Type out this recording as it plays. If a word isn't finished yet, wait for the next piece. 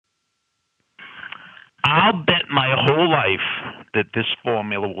I'll bet my whole life that this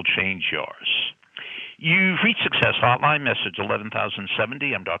formula will change yours. You've reached Success Hotline, message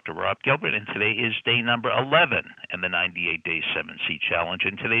 11,070. I'm Dr. Rob Gilbert, and today is day number 11 in the 98-Day 7C Challenge.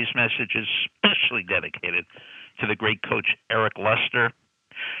 And today's message is specially dedicated to the great coach Eric Lester,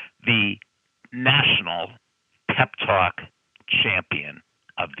 the National Pep Talk Champion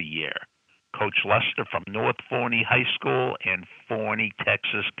of the Year. Coach Lester from North Forney High School in Forney,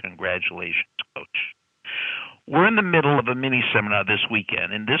 Texas. Congratulations, Coach. We're in the middle of a mini seminar this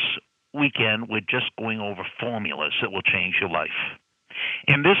weekend, and this weekend we're just going over formulas that will change your life.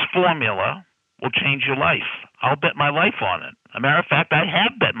 And this formula will change your life. I'll bet my life on it. As a matter of fact, I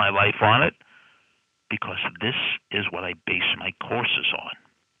have bet my life on it because this is what I base my courses on.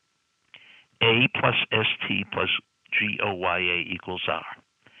 A plus ST plus GOYA equals R.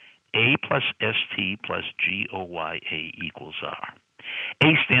 A plus ST plus GOYA equals R.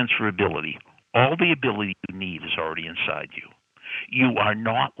 A stands for ability. All the ability you need is already inside you. You are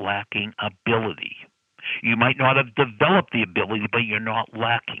not lacking ability. You might not have developed the ability, but you're not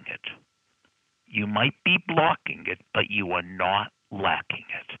lacking it. You might be blocking it, but you are not lacking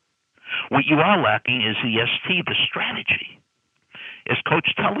it. What you are lacking is the ST, the strategy. As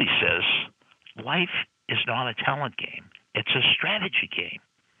Coach Tully says, life is not a talent game. It's a strategy game.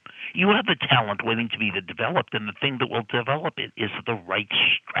 You have the talent waiting to be developed, and the thing that will develop it is the right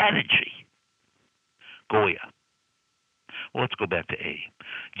strategy. Goya. Well, let's go back to A.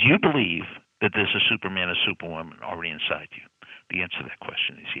 Do you believe that there's a Superman or Superwoman already inside you? The answer to that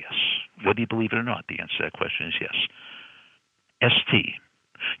question is yes. Whether you believe it or not, the answer to that question is yes. ST.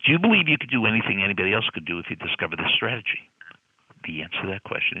 Do you believe you could do anything anybody else could do if you discover this strategy? The answer to that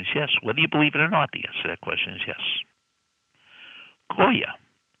question is yes. Whether you believe it or not, the answer to that question is yes. Goya.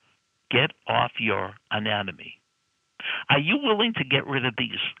 Get off your anatomy. Are you willing to get rid of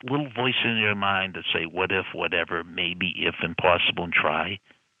these little voices in your mind that say, what if, whatever, maybe, if, impossible, and try,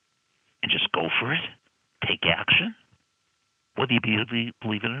 and just go for it? Take action? Whether you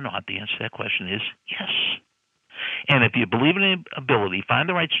believe it or not, the answer to that question is yes. And if you believe in ability, find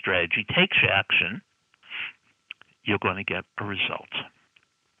the right strategy, take action, you're going to get a result.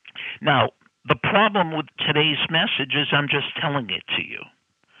 Now, the problem with today's message is I'm just telling it to you.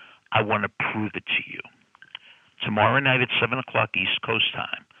 I want to prove it to you. Tomorrow night at 7 o'clock East Coast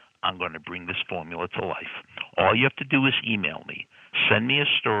time, I'm going to bring this formula to life. All you have to do is email me. Send me a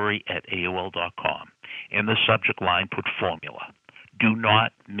story at AOL.com. In the subject line, put formula. Do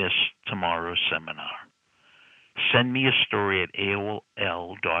not miss tomorrow's seminar. Send me a story at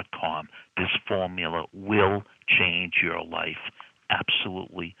AOL.com. This formula will change your life.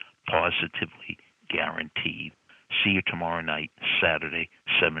 Absolutely, positively, guaranteed. See you tomorrow night, Saturday,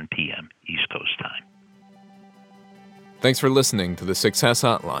 7 p.m. East Coast time. Thanks for listening to the Success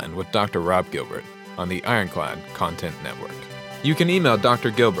Hotline with Dr. Rob Gilbert on the Ironclad Content Network. You can email Dr.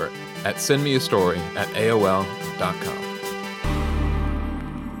 Gilbert at sendmeastory@aol.com.